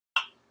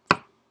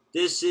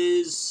This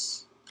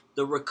is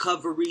the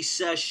recovery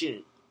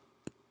session.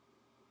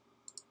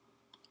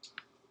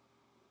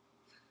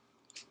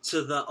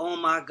 To the, oh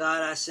my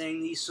god, I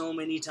sang these so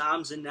many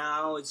times and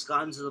now it's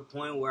gotten to the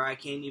point where I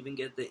can't even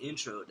get the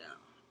intro down.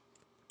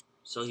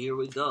 So here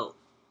we go.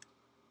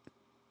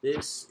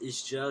 This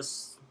is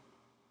just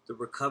the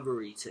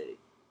recovery tape.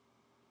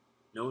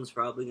 No one's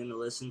probably going to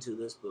listen to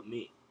this but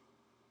me.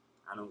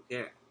 I don't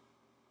care.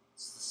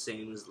 It's the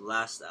same as the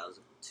last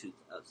 1,000,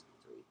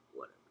 2003,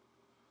 whatever.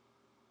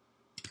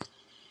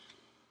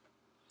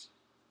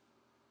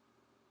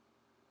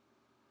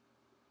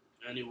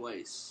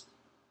 Anyways,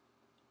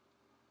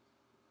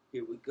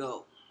 here we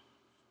go.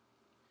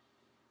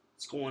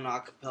 It's going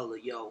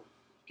acapella, yo.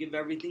 Give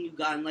everything you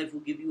got in life, will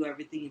give you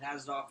everything it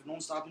has to offer.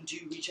 Don't stop until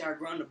you reach higher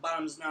ground. The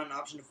bottom is not an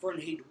option. The front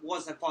hate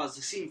was that falls.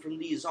 The scene from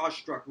these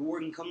awestruck.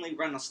 Rewarding come late,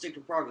 right now stick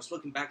to progress.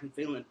 Looking back and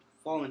failing,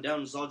 falling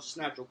down is all just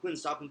natural. Quitting,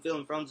 stopping,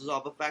 feeling, frowns is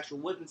all but factual.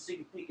 Whipping,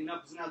 sticking, picking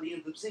up is now the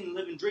anthem. Singing,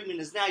 living, dreaming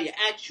is now your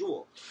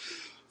actual.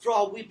 For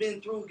all we've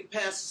been through, get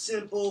past the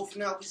simple. For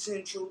now we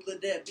send truth,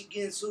 let that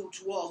begin. So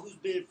to all who's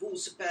been fooled,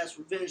 surpass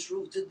revenge.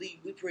 Truth to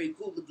thee, we pray,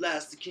 cool the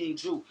blast, the king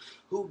Drew.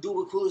 Who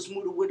do it coolest,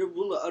 smoother with the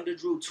ruler of the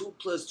Drew. 2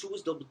 + 2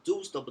 is double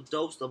deuce, double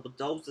dose, double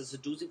dose. That's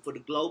seducing for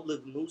the globe,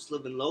 living loose,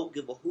 living low.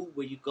 Give a who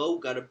where you go,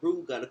 got a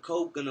brew, got a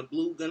coke, gonna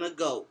blue, gonna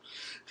go.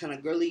 Kinda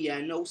girly, yeah,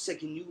 I know.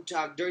 Second you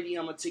talk dirty,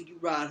 I'ma take you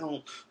right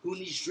home. Who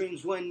needs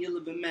dreams when you're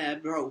living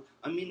mad, bro?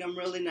 I mean, I'm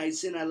really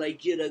nice and I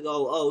like you to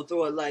go. Oh,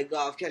 throw it like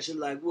golf, catch it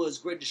like woods.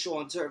 Great to show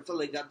on turf, feel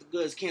like got the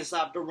goods. Can't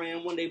stop the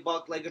ram when they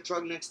buck like a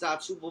truck. Next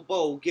stop, Super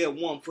Bowl, get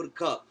one for the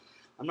cup.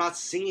 I'm not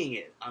singing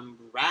it, I'm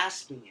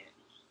rasping it.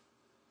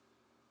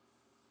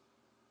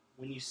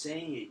 When you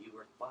sang it, you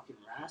were fucking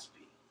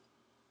raspy.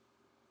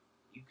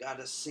 You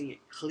gotta sing it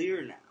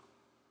clear now.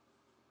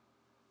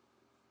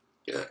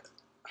 Yeah.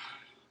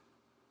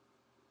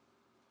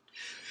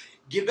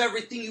 Give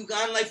everything you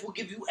got in life, will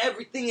give you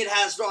everything it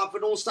has to offer.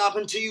 Don't stop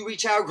until you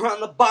reach higher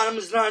ground. The bottom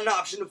is not an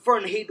option. The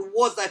front hate the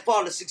was thy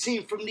father.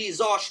 16 from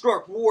these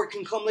awestruck. War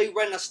can come late,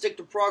 right now stick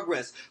to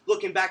progress.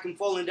 Looking back and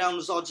falling down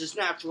is all just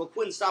natural.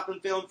 Quitting,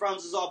 stopping, failing,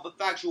 frowns is all but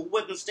factual.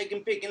 Whipping,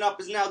 sticking, picking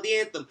up is now the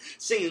anthem.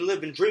 Singing,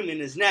 living, dreaming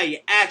is now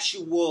your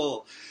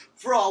actual.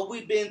 For all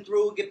we've been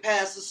through, get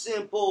past the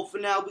simple. For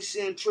now we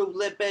send true,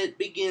 let bet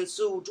begin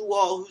soon. To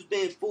all who's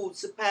been fooled,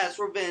 surpass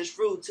revenge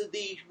fruit. To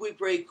thee we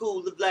pray,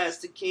 cool the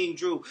blast, the king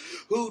Drew.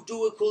 Who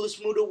do it coolest,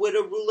 smoother with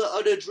a ruler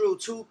of the Drew.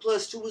 2 +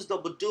 2 is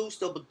double deuce,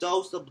 double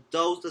dose, double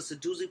dose. That's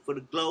seducing for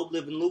the globe,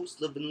 living loose,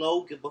 living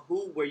low. Give a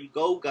who where you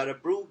go, got a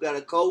brew, got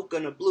a coke,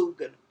 gonna blue,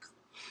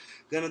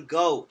 gonna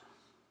go.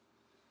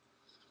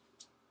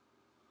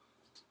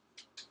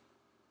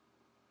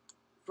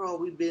 For all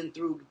we've been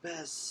through, get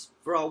past.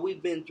 For all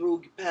we've been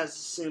through, get past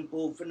the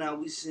simple. For now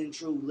we send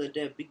true, let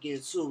that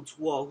begin. So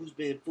to all who's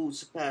been fooled,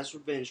 surpass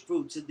revenge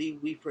fruit. To thee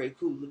we pray,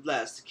 cool the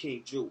blast, the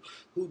king Drew.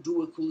 Who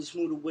do it coolest,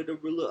 smoother with the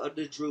ruler of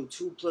the Drew.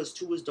 2 +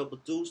 2 is double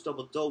deuce,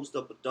 double dose,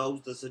 double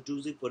dose. That's a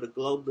doozy for the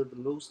globe,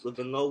 living loose,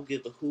 living low.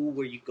 Give a who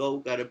where you go,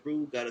 got a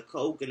brew, got a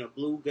coke, and a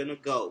blue, gonna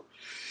go.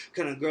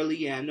 Kinda girly,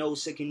 yeah, I know.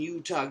 Second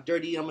you talk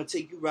dirty, I'ma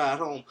take you right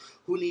home.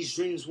 Who needs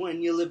dreams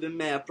when you're living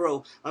mad,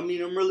 bro? I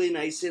mean, I'm really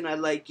nice and I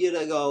like you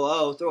to go.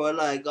 Oh, throw it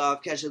like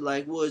golf, catch it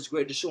like woods.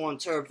 Great to show on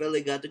turf, LA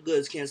got the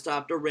goods. Can't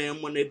stop the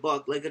ram when they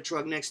buck like a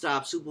truck. Next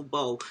stop, Super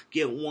Bowl,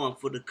 get one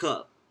for the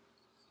cup.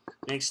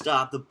 Next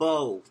stop, the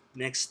bowl.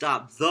 Next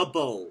stop, the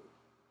bowl.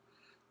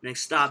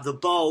 Next stop, the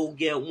bowl,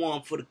 get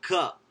one for the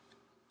cup.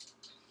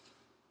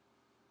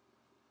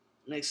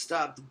 Next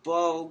stop, the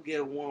bowl,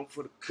 get one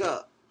for the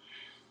cup.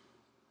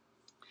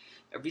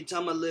 Every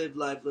time I live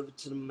life, live it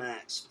to the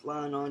max.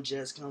 Flying on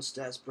jets, count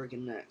stats,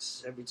 breaking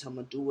necks. Every time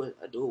I do it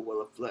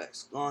while I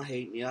flex. Don't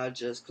hate me, I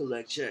just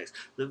collect checks.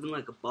 Living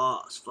like a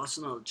boss,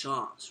 flossing all the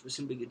charms.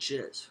 Risking bigger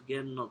checks,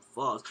 forgetting all the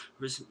falls.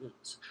 Risking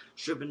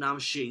stripping down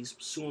shakes,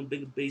 pursuing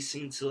bigger bass,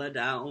 singing till I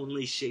die.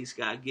 Only shakes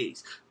got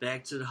gates.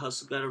 Back to the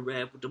hustle, gotta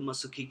rap with the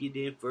muscle, kick it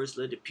in first.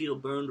 Let the peel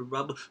burn the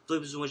rubber.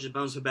 Flips and just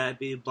bounce bad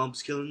big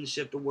bumps, killing the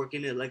shifter,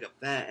 working it like a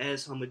fat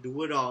ass. I'ma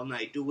do it all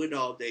night, do it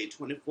all day,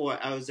 24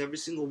 hours every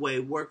single way.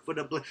 Work for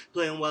the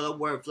playing while I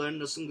work,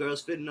 flirting up some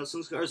girls, fitting up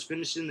some skirts,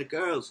 finishing the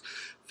girls.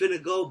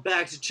 Finna go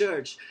back to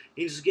church.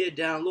 Angels get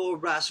down,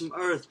 Lord rise from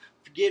earth.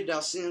 Forgive thou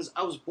sins,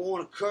 I was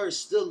born a curse.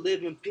 Still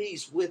live in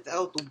peace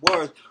without the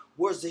worth.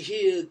 Words to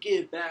heal,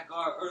 give back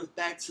our earth,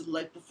 back to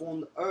life,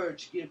 perform the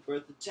urge. Give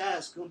birth the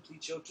task,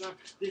 complete your turn.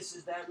 This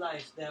is that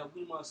life that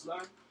we must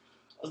learn.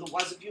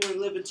 Otherwise, if you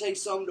ain't living, take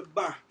something to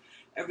burn.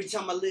 Every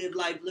time I live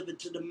life, live it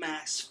to the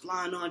max.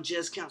 Flying on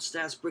jets, count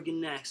stats,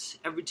 breaking necks.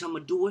 Every time I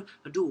do it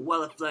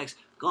while I flex.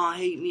 Gone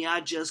hate me, I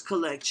just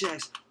collect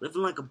checks.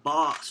 Living like a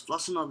boss,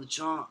 flossing all the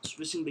charms.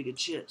 Risking bigger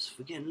chips,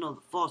 forgetting all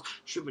the falls.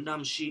 Stripping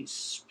diamond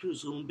sheets,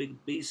 pursuing bigger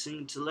beats.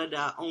 Singing till I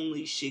die,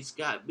 only shakes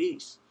got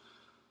beats.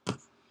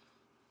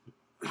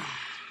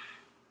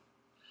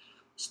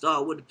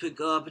 Start with the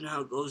pick up and how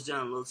it goes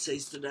down. A little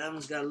taste of that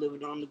one's gotta live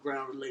it on the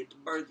ground. Relate to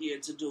birth year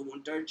to do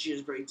when dirt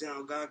years break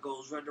down. God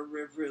goes right to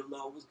river real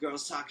low with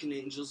girls talking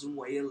angels and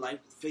way of life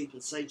with faith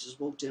and sight. Just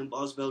woke 10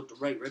 balls belt to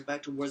right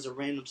back to words of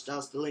random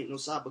style. Still ain't no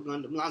cyber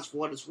Gundam lines for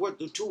what it's worth.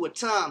 Do two at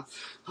a time.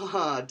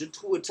 Haha, do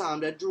two at a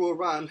time. That drew a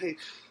rhyme. Hey,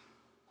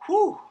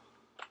 whew.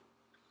 I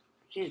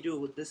can't do it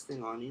with this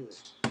thing on either.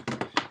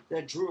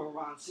 That drew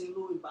around St.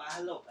 Louis by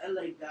hello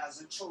LA guys.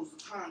 I chose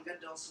the crime,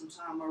 got dealt some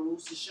time. I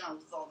rose to shine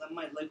with all that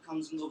might. Life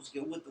comes and goes,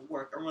 get with the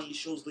work. I run these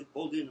shows like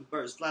Goldie and the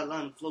Birds.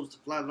 Flatline and flows to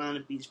flatline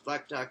and beats.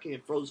 Black tie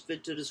can't froze.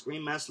 Fit to the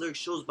screen. Mass lyrics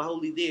shows by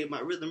Holy Day. My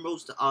rhythm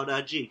rose to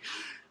ahah.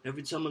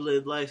 Every time I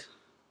live life.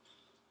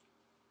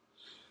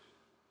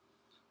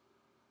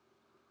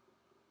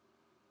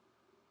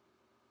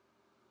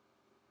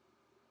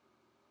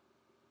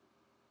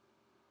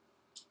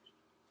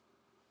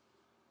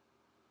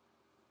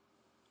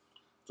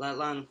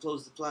 Flatline and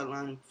flows the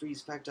flatline and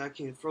freeze. Fact I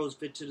can't froze.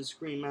 Fit to the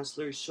screen. Mass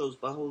lyrics shows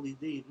by Holy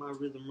Thee. My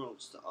rhythm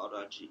rose to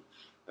ahah.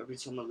 Every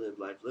time I live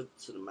life, live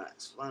it to the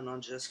max. Flying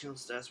on just count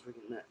stats,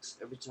 breaking necks.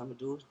 Every time I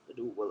do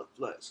it well I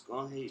flex.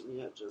 Gone hate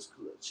me, I just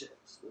collect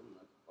checks. Living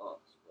like a boss.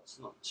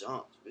 Busting up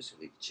jumps,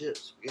 basically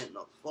chips. Forgetting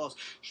all the false.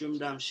 Trim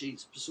down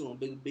sheets, pursuing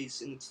bigger beats.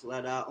 Singing till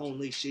I die.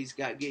 Only she's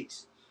got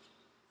gates.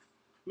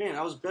 Man,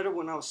 I was better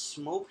when I was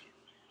smoking.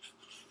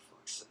 For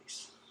fuck's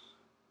sakes.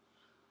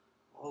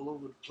 All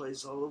over the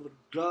place, all over the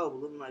globe.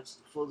 Living like the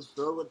fullest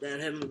fill with that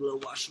heavenly glow.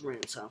 Wash the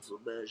rain, time for a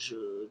bad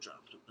sugar. Drop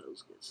the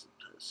pills, get some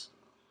piss.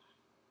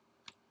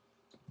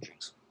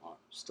 Drink some water.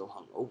 Still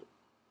hungover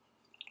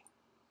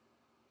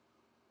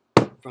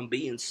from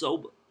being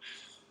sober.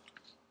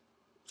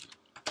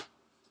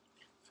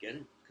 Get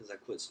it? Because I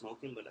quit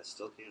smoking, but I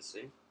still can't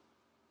see.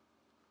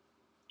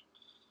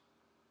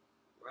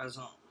 Rise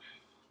on.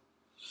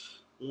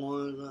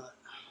 One.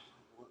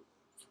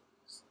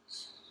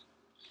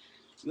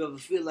 You ever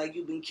feel like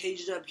you've been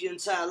caged up your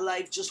entire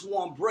life? Just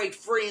want to break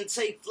free and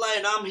take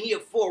flight. I'm here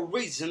for a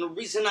reason. The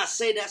reason I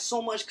say that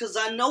so much because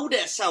I know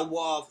that's how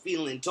we're all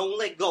feeling. Don't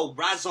let go.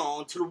 Rise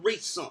on to the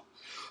reason.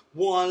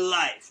 One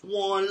life,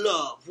 one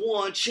love,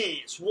 one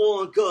chance,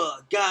 one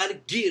God. Gotta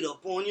get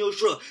up on your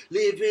truck.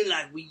 Living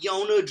like we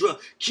on a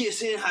drug.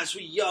 Kissing heights,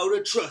 we all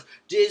the trust.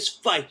 This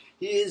fight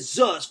is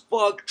us.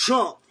 Fuck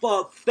Trump,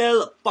 fuck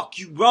fella, fuck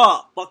you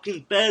raw.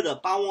 Fucking fed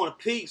up. I want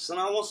a peace and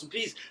I want some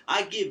peace.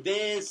 I give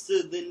vans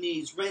to the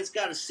knees. Rent's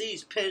gotta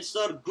cease. Parents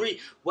start to agree.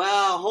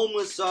 Wow,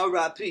 homeless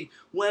R.I.P.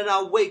 When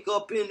I wake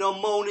up in the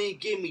morning,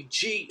 give me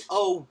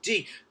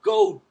G-O-D.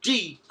 Go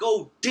deep,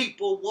 go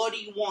deeper. What do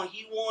you want?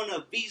 You want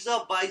a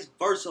visa? Vice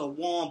versa.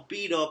 Want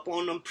beat up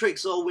on them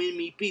pricks, oh in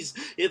me peace.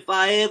 If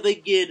I ever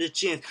get a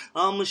chance,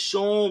 I'ma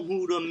show 'em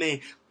who the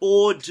man.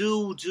 Or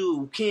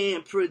do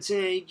can't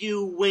pretend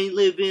you ain't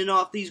living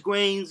off these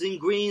grains and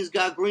greens.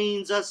 Got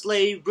greens, I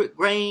slave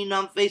grain.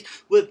 I'm faced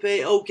with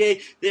pay.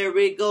 Okay, there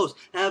it goes.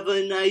 Have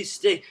a nice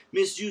day.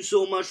 Missed you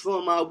so much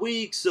for my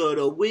weeks of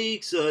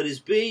this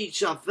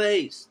beach I'm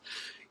faced.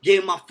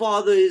 Gave my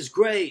father his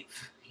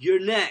grave. You're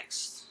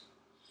next.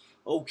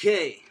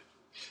 Okay.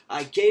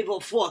 I gave a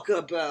fuck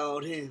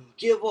about him.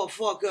 Give a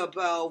fuck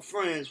about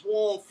friends.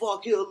 Won't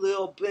fuck your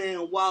little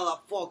band while I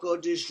fuck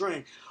up this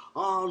drink.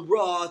 On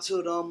raw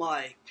to the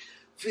mic.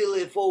 Feel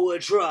it for a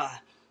try.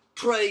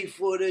 Pray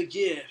for the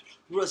gift.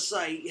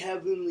 Recite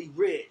heavenly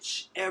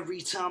rich. Every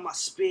time I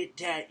spit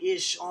that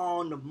ish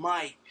on the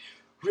mic.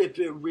 Rip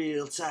it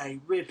real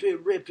tight. Rip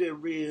it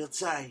real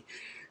tight.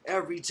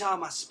 Every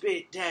time I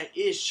spit that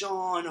ish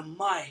on the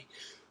mic.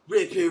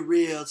 Rip it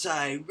real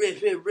tight,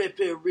 rip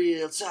it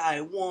real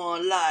tight.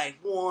 One life,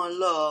 one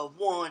love,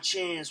 one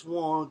chance,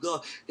 one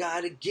go.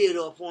 Gotta get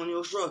up on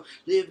your truck,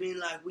 living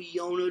like we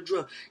on a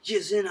drug.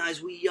 Kissing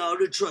eyes, we all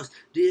the trust.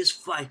 This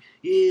fight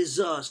is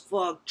us.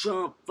 Fuck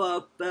Trump,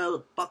 fuck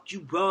fella, fuck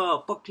you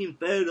raw, fucking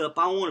fed up.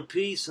 I want a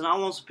peace and I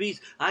want some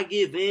peace. I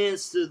give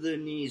hands to the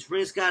knees.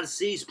 Rent's gotta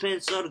cease,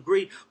 pence of the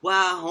greed.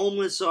 Why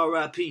homeless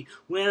R.I.P.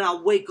 When I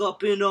wake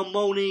up in the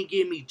morning,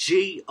 give me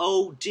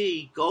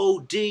G-O-D,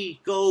 go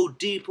deep, go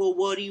deep.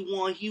 What do you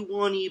want? He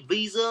want a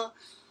visa?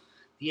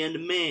 The end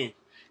of man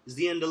is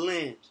the end of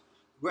land.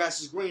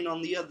 Grass is green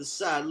on the other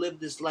side. Live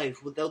this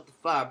life without the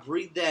fire.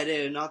 Breathe that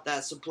air, not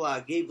that supply.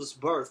 Gave us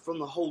birth from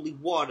the holy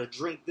water.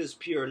 Drink this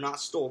pure, not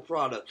store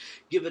product.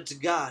 Give it to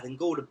God and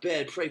go to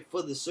bed. Pray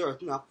for this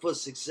earth, not for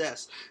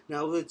success.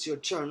 Now it's your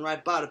turn,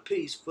 right by the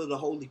peace, for the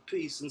holy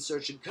peace. In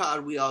search of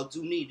God, we all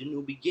do need a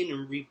new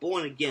beginning.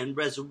 Reborn again,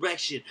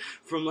 resurrection.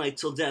 From life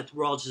till death,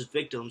 we're all just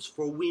victims.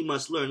 For we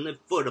must learn, live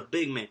for the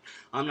big man.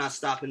 I'm not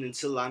stopping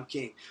until I'm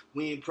king.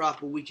 We ain't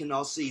proper, we can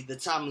all see. The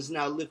time is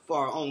now, live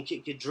for our own.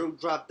 Kick it, Drew,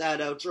 drop that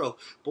outro.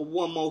 But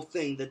one more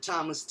thing, the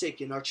time is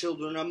ticking. Our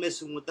children are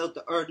missing without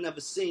the earth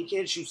never seen.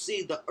 Can't you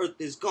see the earth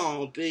is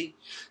gone, B?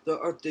 The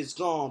earth is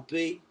gone,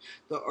 B.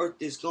 The earth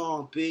is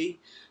gone, B.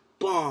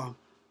 Bomb,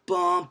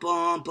 bomb,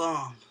 bomb,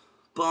 bomb.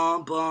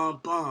 Bomb, bomb,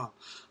 bomb.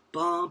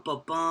 Bomb, ba,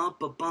 bomb,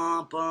 ba,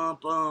 bomb, bomb,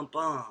 bomb,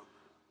 bomb.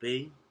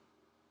 B.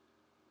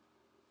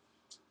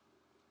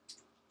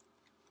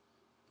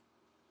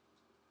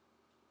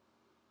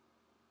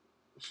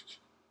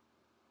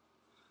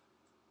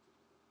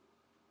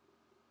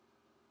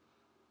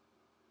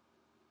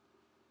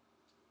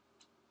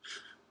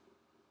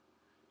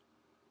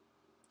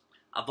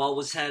 I've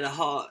always had a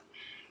heart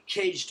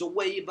caged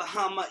away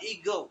behind my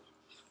ego.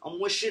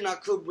 I'm wishing I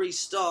could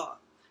restart.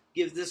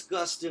 Give this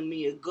gust in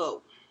me a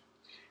go.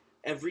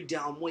 Every day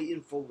I'm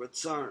waiting for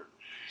return.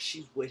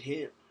 She's with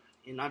him,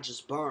 and I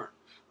just burn.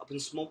 Up in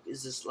smoke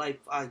is this life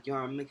I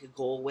yearn. Make it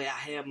go away, I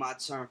had my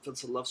turn. Feel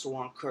to love so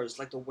I'm cursed,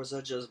 like the words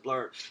I just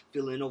blurred.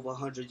 Feeling over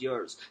 100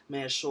 years,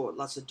 mad short,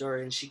 lots of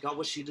dirt. And she got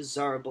what she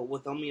deserved, but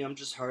without me I'm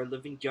just her.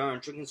 Living yearn,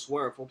 drinking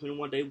swerve, hoping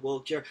one day we'll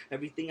cure.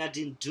 Everything I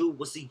didn't do,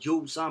 what's the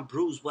use? I'm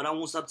bruised, but I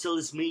won't stop till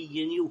it's me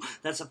and you.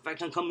 That's a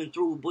fact, I'm coming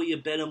through. Boy, you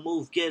better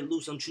move, get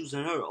loose. I'm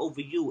choosing her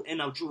over you,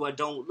 and I'm true, I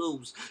don't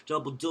lose.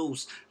 Double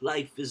dose,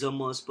 life is a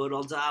must, but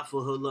I'll die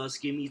for her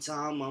lust. Give me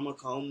time, I'ma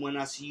come. When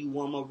I see you,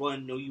 I'ma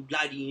run. No, you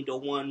lied, you ain't the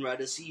one.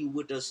 Rather see you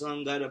with the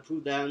sun, gotta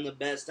prove that I'm the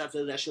best.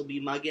 After that, she'll be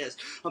my guest.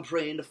 I'm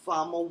praying to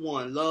find my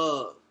one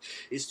love.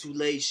 It's too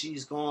late,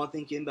 she's gone.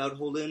 Thinking about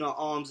holding her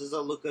arms as I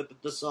look up at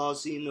the saw,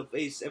 seeing her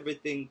face,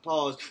 everything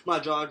pause. My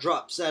jaw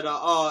drops at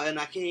her and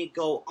I can't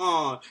go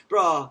on.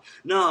 Bruh,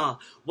 nah,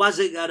 why's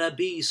it gotta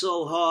be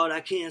so hard?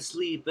 I can't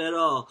sleep at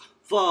all.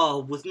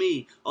 Fall with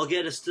me, I'll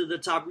get us to the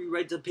top.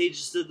 Rewrite the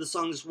pages to the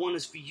song. This one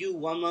is for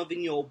you. I'm loving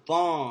your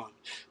bond,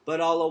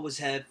 but I'll always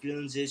have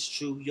feelings. It's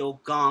true, you're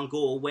gone.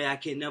 Go away, I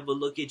can never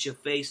look at your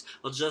face.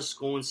 I'll just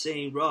go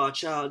insane. Raw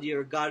child,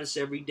 you're a goddess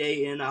every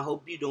day, and I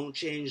hope you don't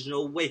change.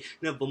 No way,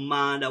 never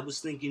mind. I was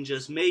thinking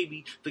just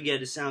maybe.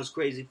 Forget it sounds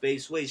crazy.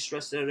 Face way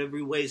stressed out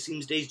every way.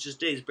 Seems days just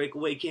days. Break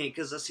away can't,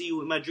 cause I see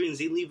you in my dreams.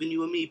 Ain't leaving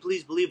you and me.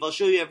 Please believe I'll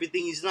show you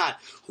everything he's not.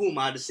 Who am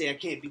I to say I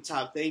can't be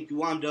top? Thank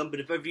you, I'm done. But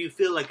if ever you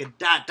feel like a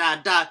dot,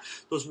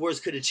 those words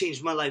could have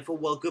changed my life. Oh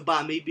well,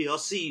 goodbye. Maybe I'll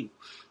see you.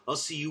 I'll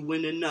see you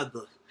in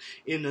another.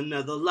 In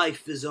another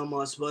life is a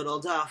must, but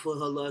I'll die for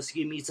her lust.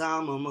 Give me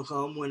time, I'ma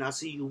come. When I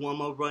see you,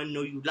 I'ma run.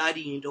 No, you lied,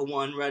 you ain't the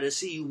one. Rather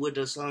see you with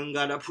the sun.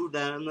 Gotta prove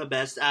that I'm the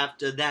best.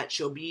 After that,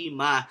 she'll be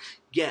my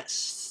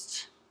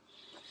guest.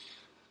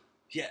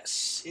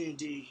 Yes,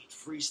 indeed.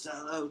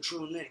 Freestyle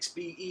outro next.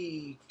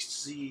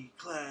 B.E.C.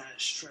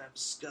 Clash,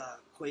 Travis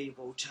Scott,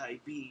 Quavo,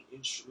 type beat,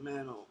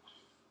 instrumental.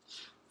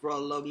 For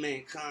all love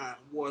mankind,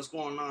 wars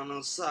going on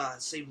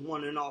outside. Save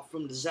one and all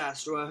from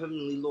disaster. Our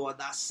heavenly Lord,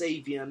 thy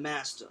Savior and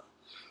Master.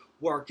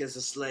 Work as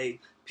a slave,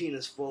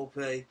 penis full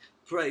pay.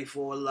 Pray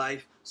for a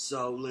life,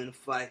 soul in a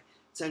fight.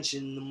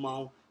 Tension in the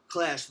moan,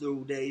 clash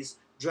through days.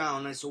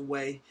 Drown us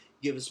away,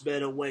 give us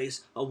better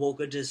ways. I woke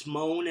up this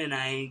moan and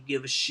I ain't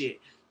give a shit.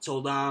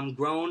 Told her I'm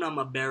grown,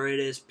 I'ma bury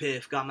this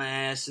piff. Got my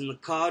ass in the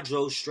car,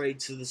 drove straight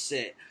to the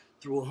set.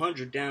 Threw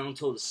 100 down,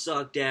 told her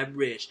suck that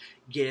rich.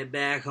 Get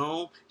back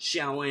home,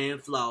 shower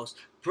and floss.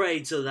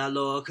 Pray to thy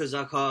Lord, cause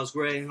I cause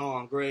great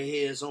harm. Gray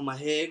hairs on my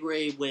head,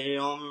 gray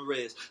wear on my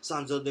wrist.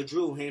 Signs of the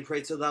Drew hand,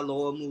 pray to thy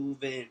Lord,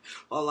 move in.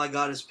 All I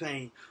got is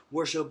pain,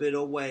 worship it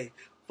away.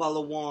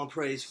 Follow on,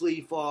 praise,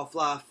 flee, fall,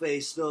 fly,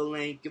 face. Still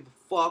ain't give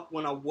a fuck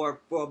when I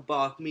work for a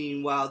buck.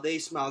 Meanwhile, they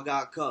smile,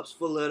 got cups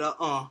full of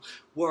the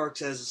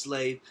works as a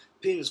slave,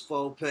 penis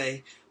full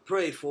pay.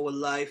 Pray for a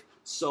life,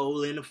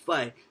 soul in a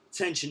fight.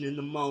 Tension in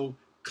the moan,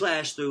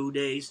 clash through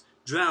days,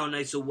 drown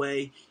nights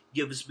away,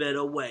 give us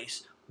better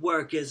ways.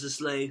 Work as a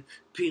slave,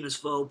 penis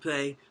full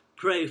pay,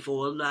 pray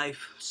for a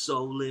life,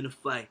 soul in a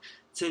fight.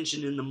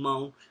 Tension in the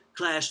moan,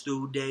 clash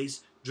through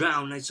days,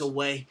 drown nights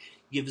away,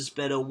 give us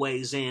better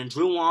ways. And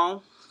drew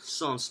on,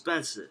 some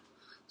Spencer,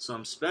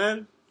 some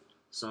spend,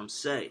 some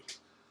say,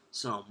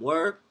 some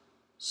work,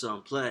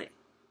 some play,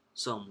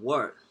 some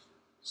work,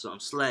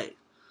 some slave,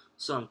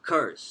 some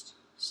cursed,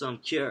 some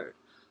cured,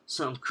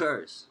 some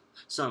cursed.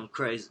 Something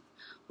crazy.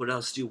 What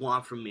else do you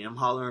want from me? I'm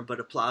hollering, but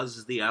applause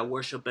is thee. I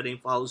worship, but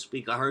ain't follow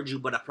speak. I heard you,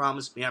 but I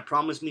promised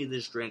me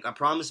this drink. I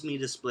promised me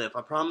this spliff.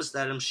 I promised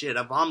that I'm shit.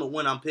 I vomit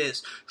when I'm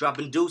pissed.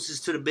 Dropping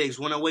deuces to the bigs.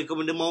 When I wake up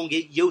in the morning,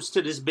 get used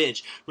to this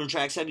bitch. When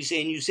tracks have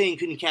you saying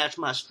couldn't catch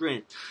my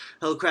strength.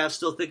 Hellcraft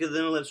still thicker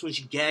than her lips when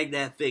she gagged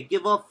that fit.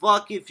 Give a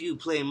fuck if you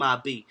play my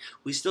beat.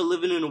 We still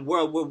living in a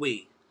world where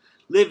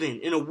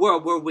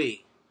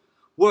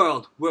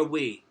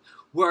we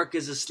work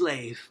as a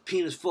slave,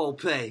 penis full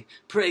pay,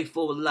 pray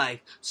for a life,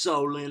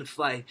 soul in a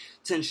fight,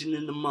 tension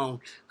in the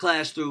moan,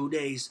 clash through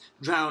days,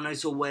 drown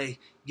nights away,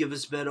 give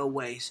us better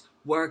ways.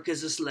 Work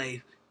as a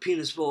slave,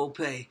 penis full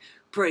pay,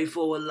 pray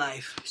for a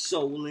life,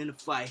 soul in a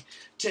fight,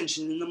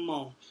 tension in the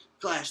moan,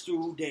 clash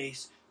through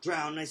days,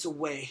 drown nights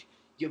away,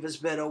 give us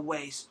better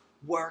ways.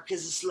 Work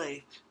as a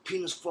slave,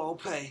 penis full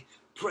pay,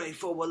 pray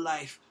for a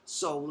life,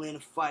 soul in a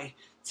fight,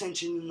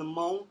 tension in the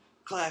moan,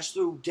 clash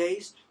through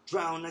days,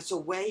 drown nights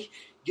away.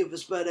 Give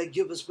us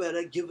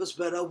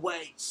better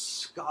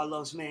ways. God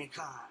loves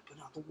mankind, but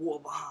not the war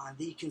behind.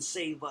 He can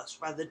save us,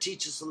 rather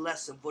teach us a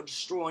lesson for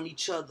destroying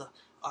each other,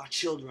 our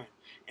children,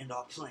 and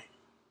our planet.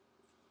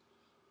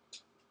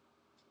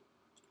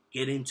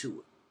 Get into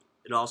it.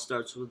 It all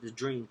starts with a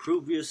dream.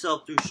 Prove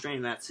yourself through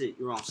strain. That's it.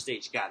 You're on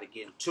stage. Gotta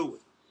get into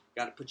it.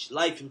 Gotta put your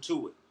life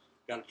into it.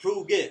 Gotta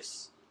prove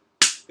gifts.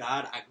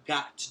 God, I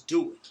got to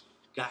do it.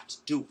 Got to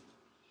do it.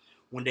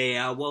 One day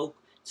I woke,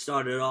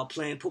 Started all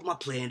playing, put my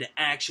plan to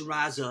action,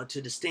 rise up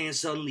to the stand.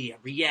 Suddenly I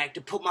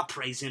reacted, put my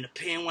praise in the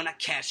pen. When I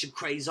catch the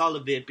craze, all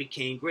of it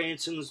became grand.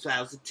 To the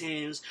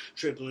 2010s,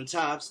 tripling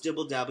tops,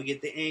 dibble dabble,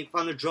 get the ink,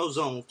 find the draw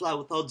zone, fly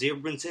with all dear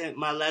intent.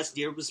 My last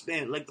year was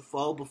spent like the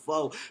fall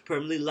before,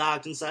 permanently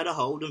locked inside a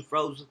hold and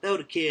froze without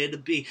a care to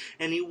be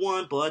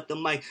anyone but the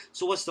mic.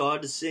 So I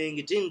started to sing,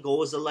 it didn't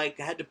go as I like.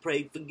 I had to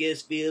pray for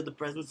gifts, feel the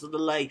presence of the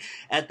light.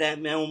 At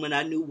that moment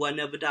I knew I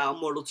never die,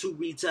 immortal to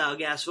retail,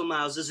 gas for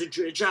miles as a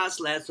dry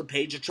slats, a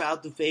page of trial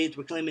through faith,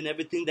 reclaiming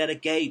everything that I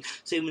gave,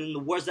 saving the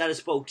words that I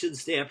spoke to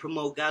this day. I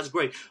promote God's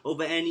grace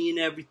over any and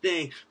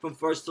everything, from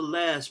first to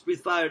last.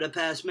 Breathe fire to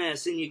pass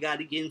mass, and you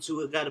gotta get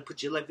into it, gotta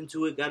put your life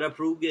into it, gotta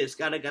prove this,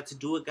 got to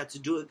do it,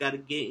 gotta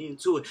get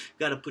into it,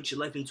 gotta put your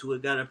life into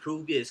it, gotta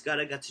prove this, got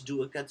to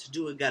do it,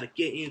 gotta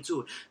get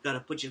into it, gotta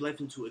put your life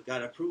into it,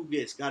 gotta prove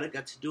this, gotta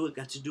do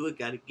it,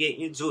 gotta get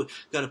into it,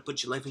 gotta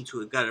put your life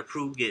into it, gotta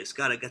prove this,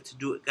 gotta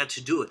do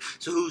it.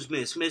 So who's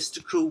missed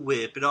the crew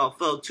whip, it all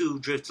fell to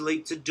drift,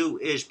 late to do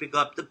ish, pick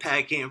up the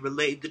pack and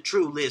relate the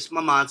true list.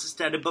 My mind's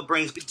static but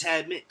brains be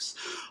tad mixed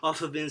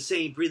off of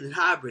insane breathing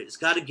hybrids,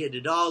 gotta get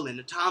it all in.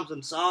 At times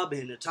I'm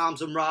sobbing, at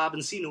times I'm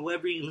robbing, see no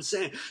every even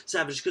cent,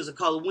 savage cause I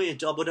call a win,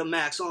 double the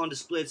max on the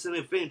splits and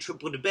then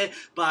triple the bet,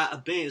 buy a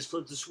Benz,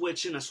 flip the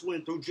switch and I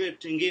swing through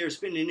drifting gears,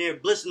 spinning air,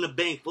 bliss in the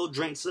bank, full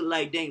drinks of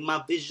light dank.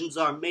 My visions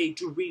are made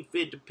to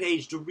refit the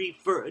page, to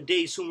refer a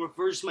day, soon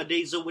reverse my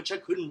days of which I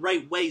couldn't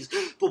write ways,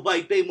 but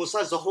white bay, more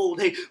size to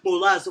hold, hey, more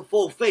lies to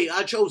full fate.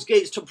 I chose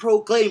gates to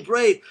proclaim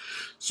brave,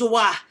 so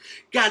I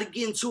gotta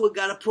get into it,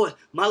 gotta put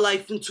my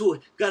life into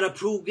it, gotta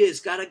prove this,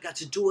 gotta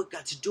do it,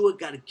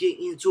 gotta get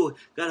into it,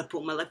 gotta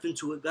put my life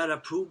into it, gotta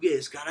prove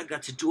this, gotta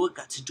do it,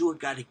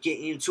 gotta get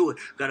into it,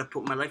 gotta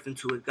put my life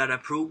into it, gotta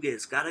prove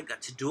this, gotta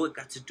do it,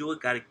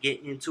 gotta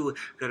get into it,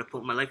 gotta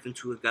put my life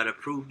into it, gotta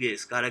prove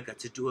this, gotta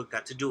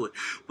do it.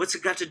 What's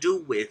it got to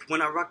do with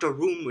when I rocked a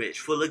room rich,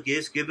 full of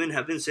gifts, given,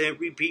 heaven sent,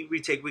 repeat,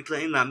 retake,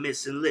 reclaim, I'm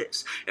missing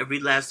lists. Every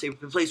last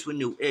tape replaced with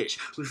new ish.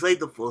 We played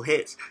the full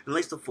hits and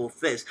laced the full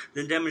fist,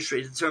 then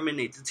demonstrate,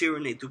 determinate, to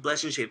tyranny through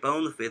blessing shape. I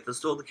own the faith, I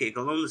stole the cake,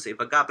 I own the safe.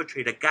 I got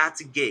betrayed, I got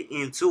to get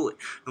into it.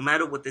 No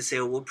matter what they say,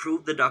 I will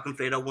prove the dark and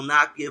fate. I will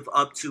not give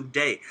up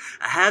today.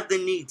 I have the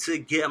need to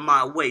get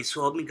my way,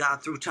 so help me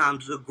God through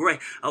times of gray.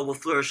 I will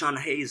flourish on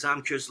the haze.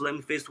 I'm curious, let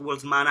me face the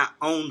world's mine. I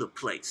own the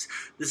place.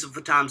 This is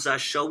for times I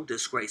show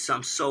disgrace.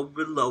 I'm so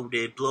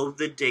reloaded, blow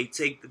the day,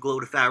 take the glow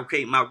to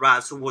fabricate my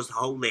rise towards the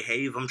holy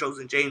haven. I'm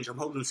chosen change, I'm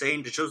holding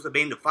sane to choose the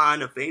bane to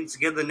find a fame.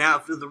 Together now,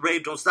 feel the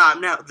rave, don't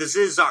stop now. This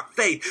is our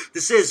faith,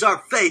 this is our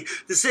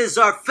faith, this is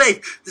our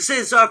faith, this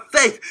is our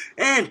faith.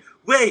 And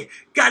wait,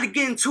 gotta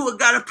get into it,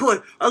 gotta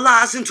put our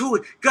lives into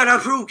it, gotta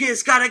prove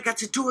this, gotta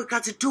do it,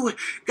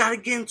 gotta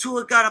get into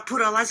it, gotta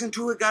put our lives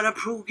into it, gotta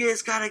prove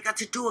this, gotta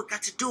do it,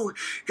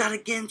 gotta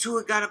get into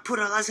it, gotta put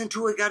our lives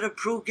into it, gotta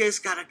prove this,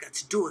 gotta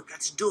do it,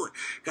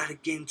 gotta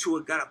get into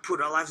it, gotta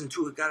put our lives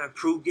into it, gotta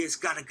prove this,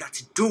 gotta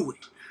do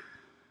it.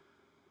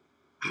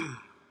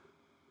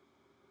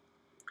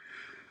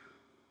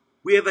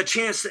 We have a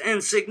chance to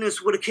end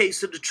sickness with a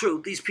case of the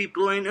truth. These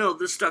people ain't ill,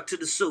 they're stuck to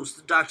the suits.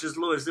 The doctors,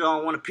 lawyers, they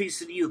all want a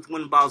piece of the youth.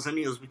 When balls and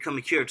eels become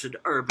a cure to the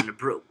herb and the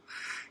brew.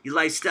 Your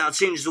lifestyle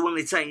changes when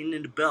they tighten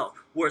in the belt.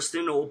 Worse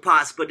than old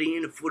pots, but they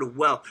in it for the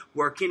wealth.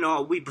 Working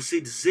all week, but see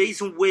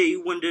disease and way.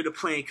 Wonder the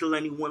plan kill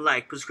anyone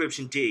like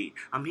prescription D.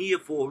 I'm here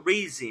for a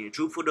reason.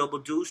 Drew for double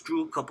deuce,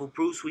 drew a couple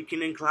proofs. We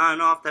can incline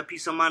off that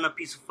piece of mind, a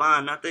piece of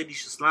fine. Not that he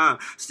should slime.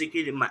 Stick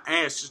it in my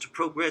ass just to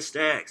progress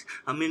stacks.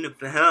 I'm in it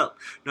for help,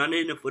 not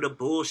in it for the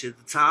bullshit.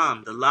 The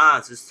time, the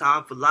lies. It's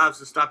time for lives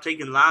to stop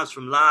taking lives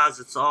from lies.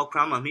 It's all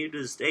crime. I'm here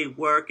to stay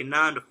working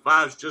 9 to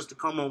 5 just to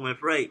come home and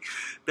pray.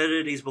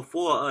 Better days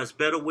before us,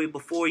 better way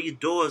before your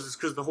doors. It's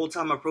cause the whole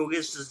time I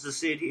progress just to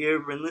sit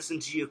here and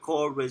listen to your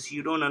chorus.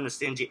 You don't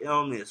understand your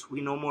illness.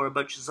 We know more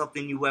about yourself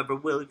than you ever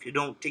will. If you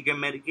don't take your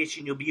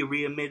medication, you'll be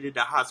readmitted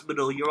to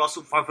hospital. You're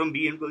also far from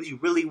being well. You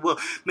really will.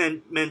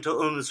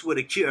 Mental illness with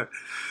a cure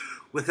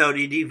without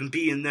it even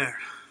being there.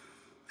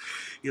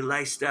 Your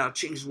lifestyle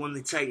changes when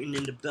they tighten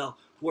in the belt.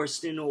 Worse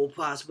than old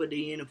pots, but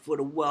they in it for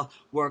the wealth.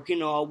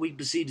 Working all week,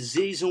 but see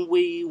disease and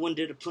weed. When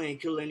did a plan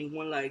kill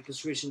anyone like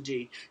prescription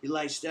D? Your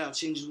lifestyle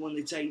changes when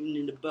they tighten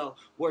in the belt.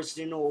 Worse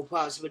than old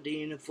pots, but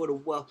they in it for the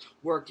wealth.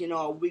 Working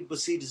all week, but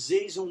see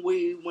disease and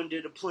weed. When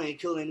did a plan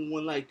kill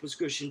anyone like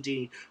prescription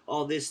D?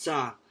 All this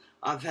time,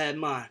 I've had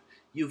mine.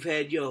 You've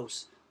had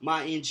yours.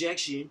 My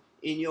injection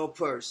in your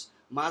purse.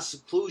 My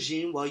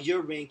seclusion while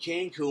you're in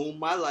Cancun.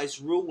 My life's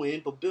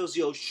ruined, but bills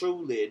yours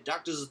truly.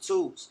 Doctors are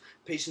tools,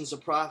 patients are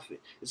profit.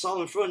 It's all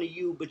in front of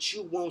you, but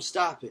you won't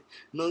stop it.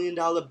 $1 million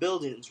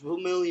buildings,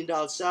 $1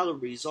 million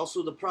salaries.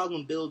 Also the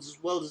problem builds as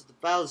well as the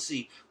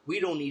fallacy. We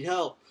don't need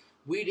help.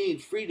 We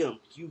need freedom.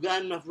 You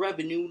got enough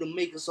revenue to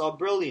make us all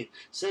brilliant.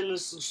 Send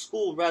us to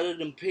school rather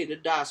than pay the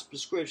doc's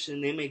prescription.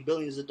 They make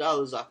billions of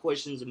dollars off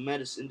questions of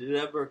medicine. Did it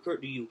ever occur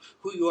to you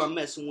who you are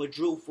messing with?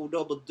 Drew for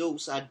double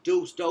dose. I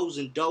dose, dose,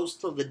 and dose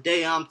till the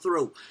day I'm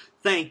through.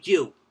 Thank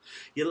you.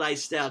 Your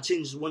lifestyle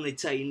changes when they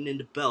tighten in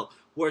the belt.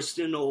 Worse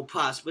than old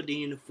pots, but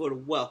in it for the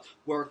wealth.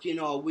 Working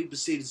all we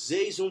see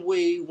disease and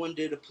we. One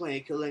day the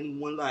plan kill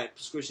anyone like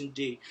prescription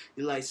D.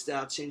 Your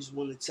lifestyle changes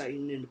when they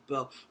tighten in the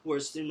belt.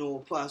 Worse than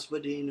old pots,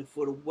 but in it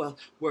for the wealth.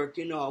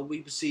 Working all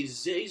we see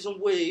disease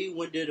and we.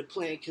 One day the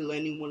plan kill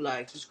anyone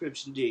like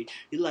prescription D.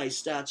 Your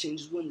lifestyle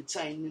changes when they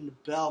tighten in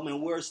the belt. Man,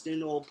 worse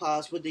than old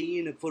pots, but they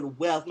in it for the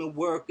wealth. Man,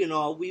 working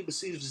all we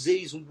see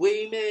disease and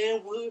we.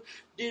 Man, one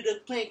day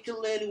the plan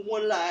kill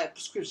anyone like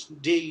prescription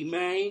D,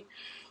 man.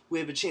 We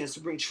have a chance to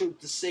bring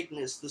truth to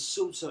sickness. The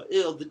suits are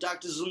ill. The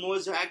doctors and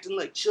lawyers are acting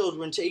like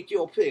children. Take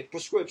your pick.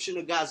 Prescription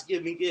of God's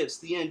giving gifts.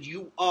 The end,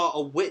 you are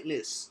a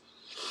witness.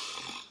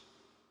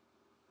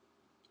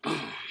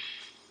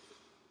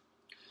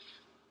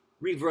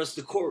 Reverse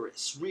the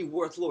chorus.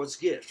 Reworth Lord's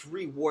gift.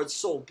 Reward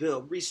soul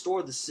build.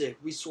 Restore the sick.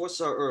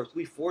 Resource our earth.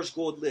 We forge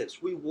gold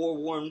lips. We war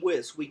worn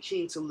wits. We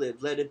keen to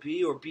live. Let it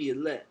be or be it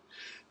let.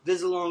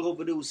 Visit long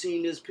overdue,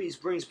 seeing this peace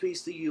brings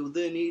peace to you.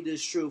 The need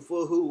is true.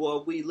 For who are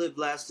we? Live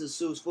last to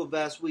suits. For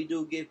vast we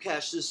do give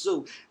cash to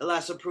sue.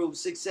 Alas approved,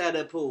 6 at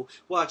a pool.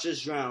 Watch us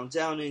drown,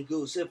 down in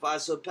goose. If I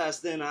surpass,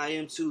 then I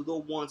am too the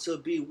one to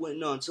be with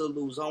none to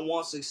lose. I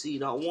want to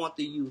succeed. I want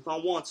the youth. I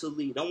want to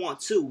lead. I want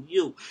to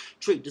you.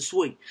 Treat the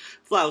sweet.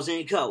 Flowers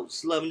and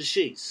coats. Loving the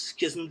sheets.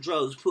 Kissing the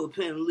droves. Put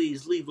pen and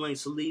leaves. Leave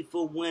links to leave.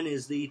 For when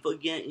is the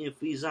forgetting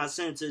fees I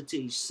sent to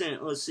teach.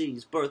 Sent us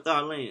seas. Birth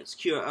our lands.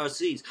 Cure our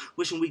seas.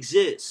 Wishing we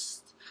exist.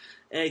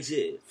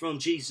 Exit from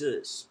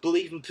Jesus.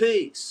 Believe in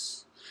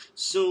peace.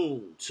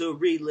 Soon to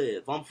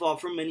relive. I'm far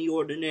from any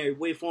ordinary.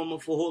 Wait for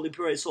for holy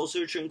praise. Soul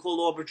searching, cold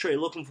arbitrary.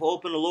 Looking for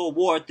hope in the Lord.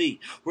 War at thee.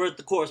 We're at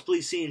the course.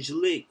 Please see and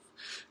you leave.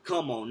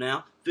 Come on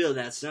now. Feel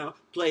that sound.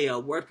 Play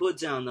out work, put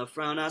down the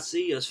frown. I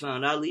see us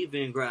found. I leave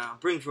in ground.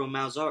 Bring from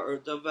mouths our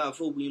earth of vow.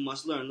 For we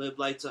must learn. Live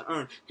life to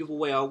earn. Give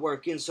away our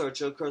work in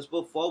search of curse.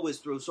 Before it's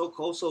through. So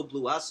cold, so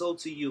blue. I sold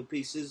to you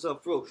pieces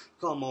of fruit.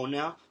 Come on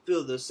now.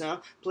 Feel the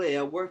sound. Play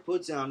out work,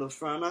 put down the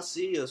frown. I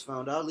see us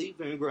found. I leave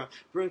in ground.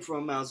 Bring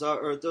from mouths our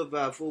earth of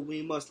vow. For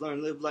we must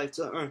learn. Live life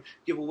to earn.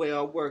 Give away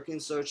our work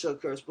in search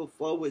of curse.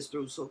 Before it's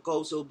through. So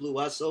cold, so blue.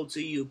 I sold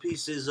to you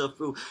pieces of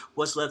fruit.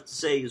 What's left to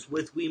say is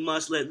with we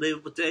must let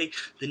live what they.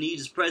 The need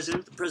is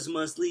present. The present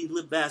must lead.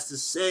 Live fast to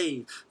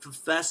save. For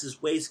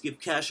fastest ways give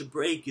cash a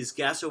break. Is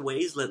gas our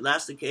ways. Let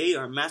last decay.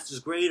 Our master's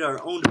grade.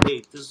 Our own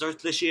debate. This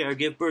earth this year.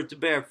 Give birth to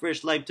bear.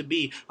 Fresh life to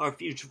be. Our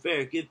future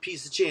fair. Give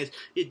peace a chance.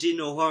 It did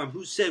no harm.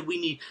 Who said we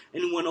need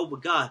anyone over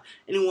God?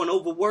 Anyone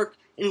overworked?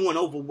 Anyone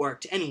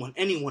overworked?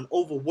 Anyone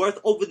overworth?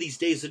 Over these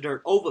days of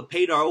dirt.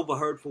 Overpaid or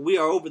overheard. For we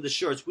are over the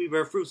shirts. We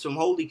bear fruits from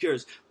holy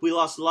cures. We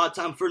lost a lot of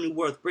time for new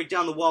worth. Break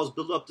down the walls.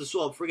 Build up the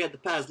soil. Forget the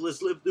past.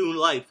 Let's live new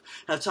life.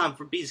 Have time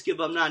for peace. Give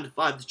up 9 to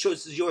 5. The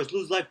choice is yours.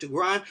 Lose life to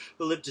grind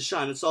or live to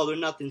shine. It's all or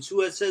nothing.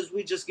 Suez says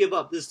we just give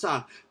up this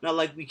time. Not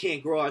like we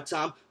can't grow our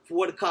time. For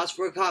what it costs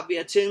for a copy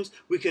at Tim's,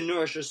 we can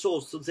nourish our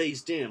souls till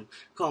day's dim.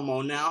 Come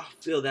on now,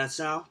 feel that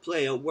sound.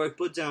 Play at work,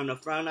 put down the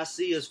frown. I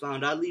see us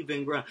found. I leave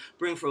in ground.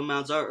 Bring from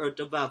mounds our earth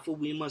devout. For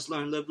we must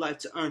learn, live life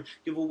to earn.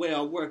 Give away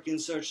our work in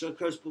search of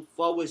curse, but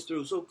always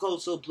through. So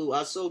cold, so blue.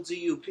 I sold to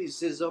you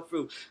pieces of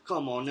fruit.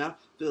 Come on now,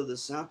 feel the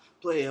sound.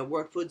 Play at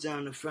work, put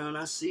down the frown.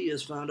 I see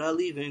us found. I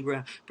leave in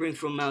ground. Bring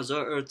from mouths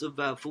our earth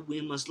devout. For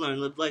we must learn,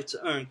 live life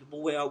to earn. Give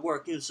away our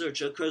work in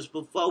search of curse,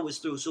 but always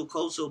through. So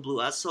cold, so blue.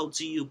 I sold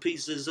to you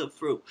pieces of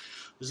fruit.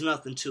 There's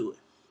nothing to it.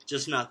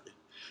 Just nothing.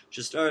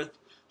 Just earth,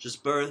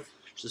 just birth,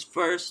 just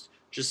first,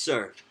 just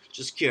serve,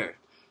 just cure,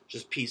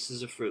 just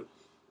pieces of fruit.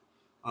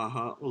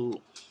 Ooh.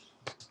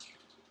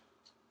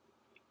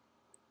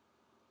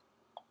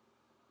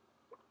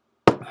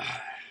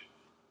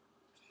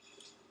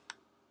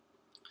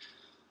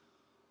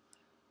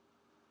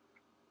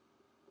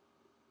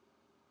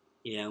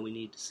 Yeah, we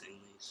need to sing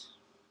these.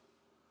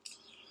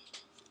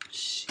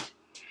 Shit.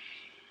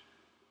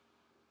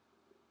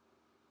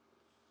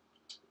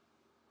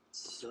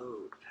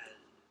 So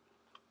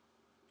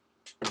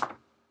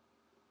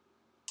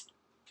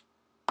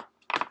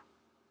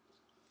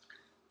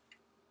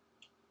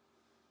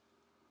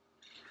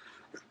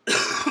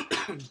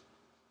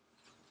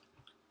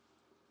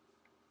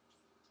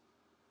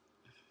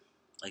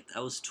like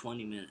that was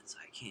 20 minutes.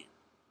 I can't.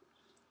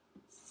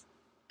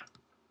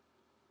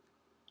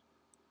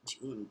 Do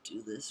you want to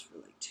do this for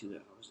like 2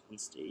 hours on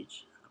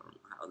stage? I don't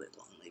know how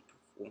long they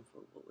perform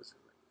for. What was it,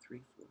 like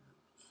 3, 4 hours?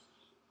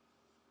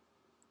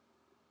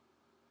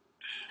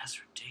 That's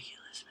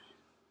ridiculous, man.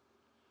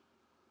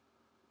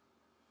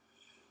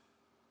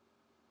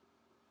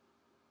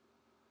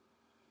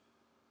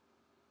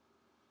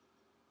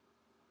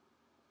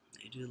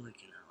 They do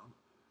like an hour.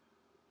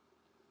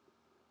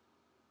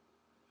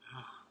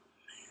 Oh,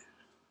 man.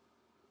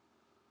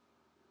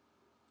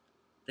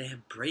 They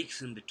have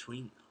breaks in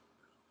between, though.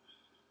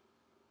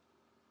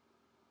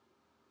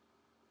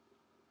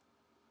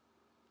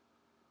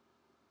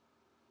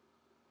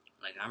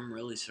 Like, I'm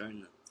really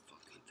starting to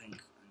fucking think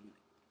I'm gonna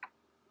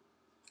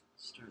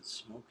start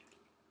smoking.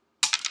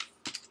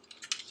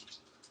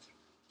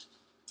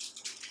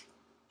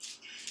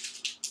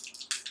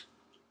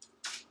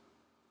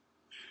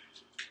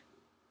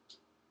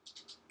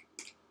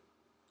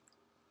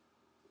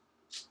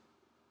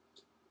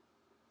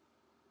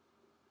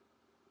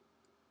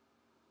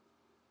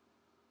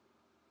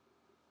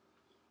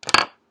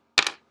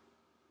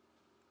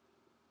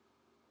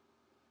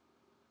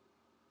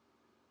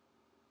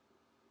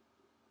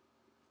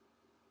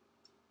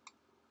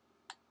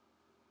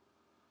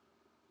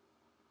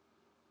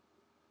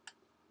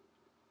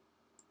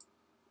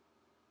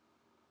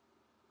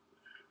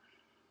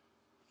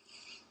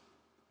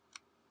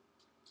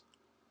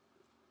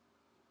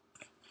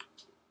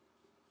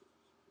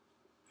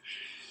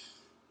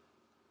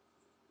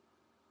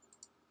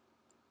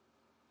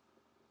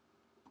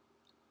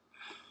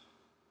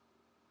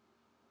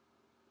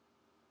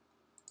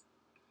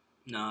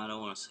 No, I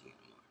don't want to sing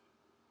anymore.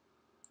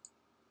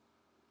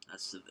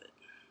 That's the vid.